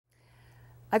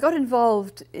I got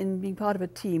involved in being part of a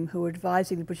team who were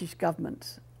advising the British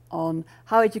government on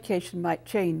how education might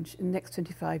change in the next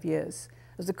 25 years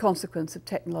as a consequence of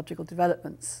technological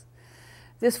developments.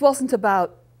 This wasn't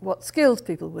about what skills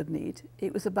people would need,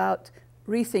 it was about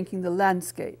rethinking the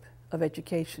landscape of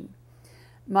education.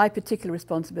 My particular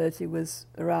responsibility was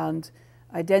around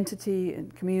identity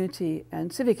and community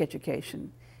and civic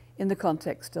education in the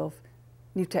context of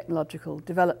new technological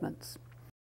developments.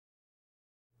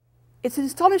 It's an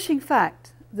astonishing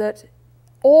fact that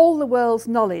all the world's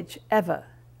knowledge ever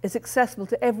is accessible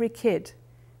to every kid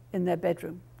in their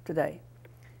bedroom today,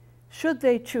 should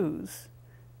they choose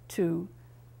to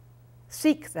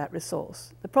seek that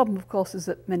resource. The problem, of course, is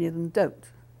that many of them don't.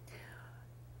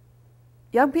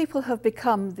 Young people have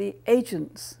become the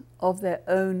agents of their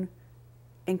own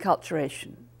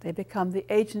enculturation. They become the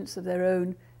agents of their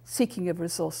own seeking of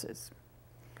resources.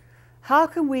 How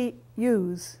can we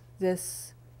use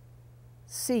this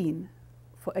scene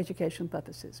for educational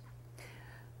purposes?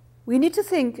 We need to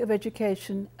think of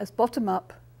education as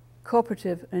bottom-up,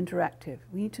 cooperative and interactive.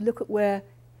 We need to look at where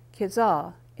kids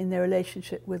are in their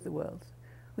relationship with the world.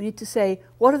 We need to say,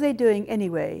 what are they doing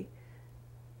anyway?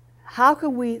 How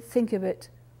can we think of it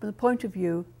from the point of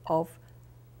view of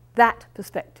that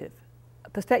perspective? A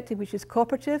perspective which is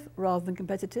cooperative rather than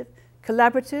competitive,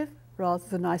 collaborative rather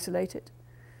than isolated,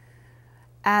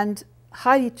 and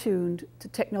highly tuned to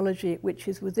technology which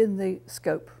is within the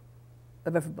scope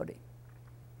of everybody.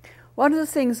 One of the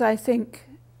things I think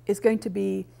is going to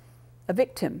be a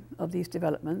victim of these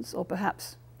developments, or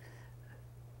perhaps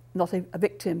not a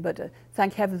victim, but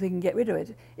thank heaven we can get rid of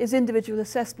it, is individual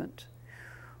assessment.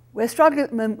 We're struggling at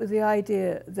the moment with the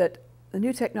idea that the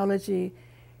new technology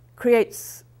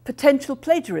creates potential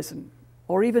plagiarism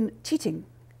or even cheating.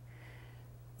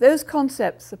 Those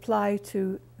concepts apply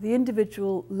to the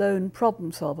individual lone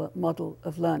problem solver model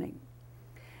of learning.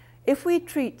 If we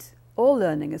treat all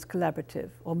learning as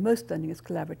collaborative, or most learning as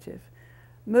collaborative,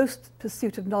 most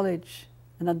pursuit of knowledge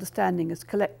and understanding as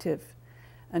collective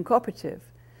and cooperative,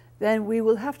 then we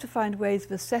will have to find ways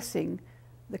of assessing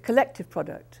the collective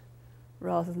product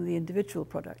rather than the individual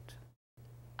product.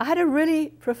 I had a really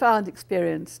profound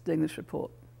experience doing this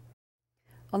report.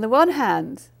 On the one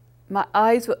hand, my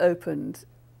eyes were opened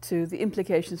to the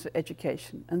implications for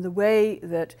education and the way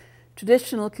that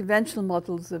traditional, conventional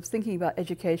models of thinking about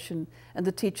education and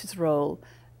the teacher's role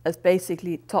as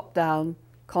basically top-down,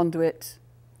 conduit,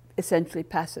 essentially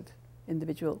passive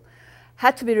individual,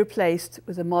 had to be replaced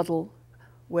with a model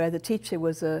where the teacher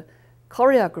was a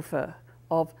choreographer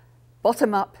of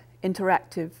bottom-up,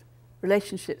 interactive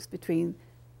relationships between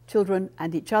children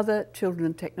and each other, children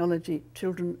and technology,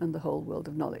 children and the whole world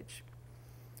of knowledge.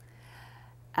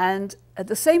 And at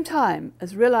the same time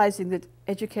as realizing that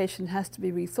education has to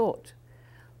be rethought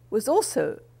was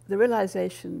also the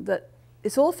realization that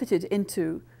it's all fitted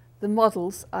into the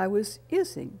models I was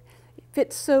using. It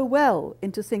fits so well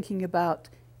into thinking about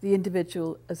the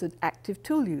individual as an active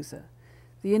tool user,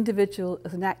 the individual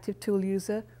as an active tool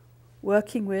user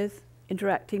working with,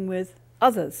 interacting with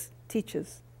others,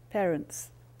 teachers, parents,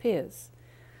 peers,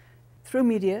 through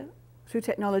media, through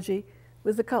technology,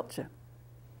 with the culture.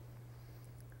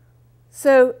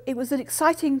 So it was an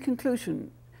exciting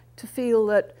conclusion to feel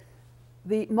that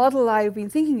the model I've been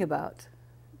thinking about,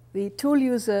 the tool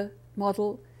user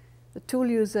model, the tool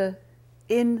user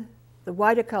in the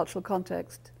wider cultural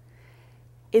context,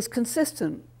 is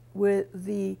consistent with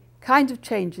the kind of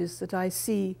changes that I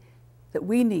see that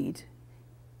we need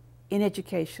in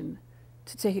education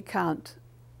to take account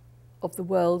of the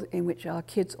world in which our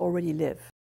kids already live.